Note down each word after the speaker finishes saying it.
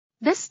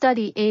This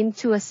study aimed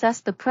to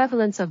assess the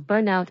prevalence of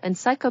burnout and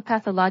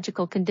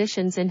psychopathological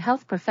conditions in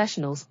health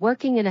professionals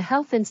working in a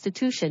health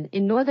institution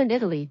in northern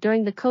Italy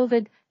during the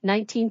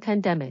COVID-19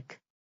 pandemic.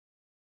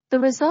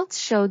 The results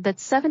showed that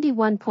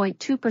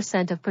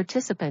 71.2% of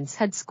participants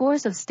had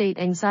scores of state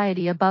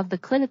anxiety above the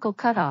clinical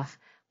cutoff,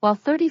 while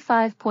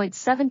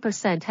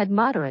 35.7% had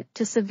moderate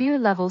to severe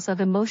levels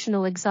of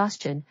emotional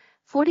exhaustion,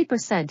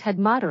 40% had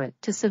moderate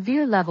to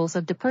severe levels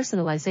of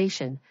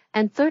depersonalization,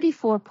 and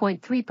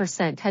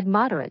 34.3% had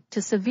moderate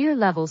to severe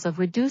levels of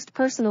reduced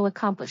personal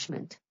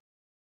accomplishment.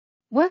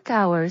 Work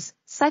hours,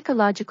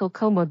 psychological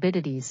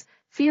comorbidities,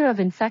 fear of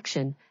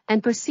infection,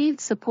 and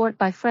perceived support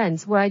by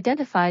friends were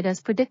identified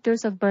as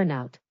predictors of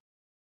burnout.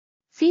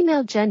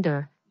 Female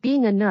gender,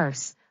 being a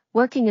nurse,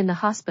 working in the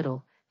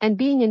hospital, and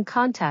being in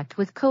contact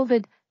with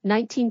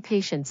COVID-19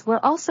 patients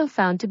were also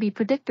found to be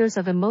predictors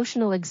of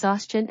emotional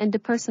exhaustion and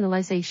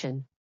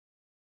depersonalization.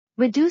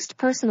 Reduced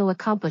personal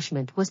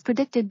accomplishment was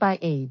predicted by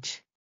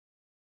age.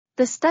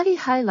 The study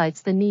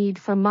highlights the need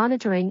for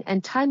monitoring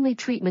and timely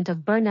treatment of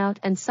burnout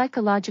and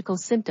psychological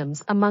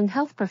symptoms among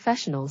health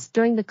professionals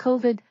during the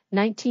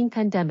COVID-19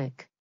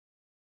 pandemic.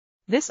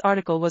 This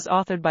article was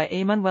authored by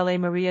Emanuele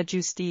Maria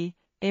Giusti,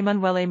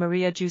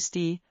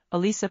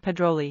 Elisa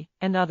Pedroli,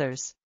 and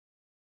others.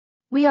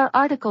 We are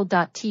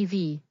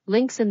RTCLTV,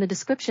 links in the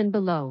description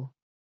below.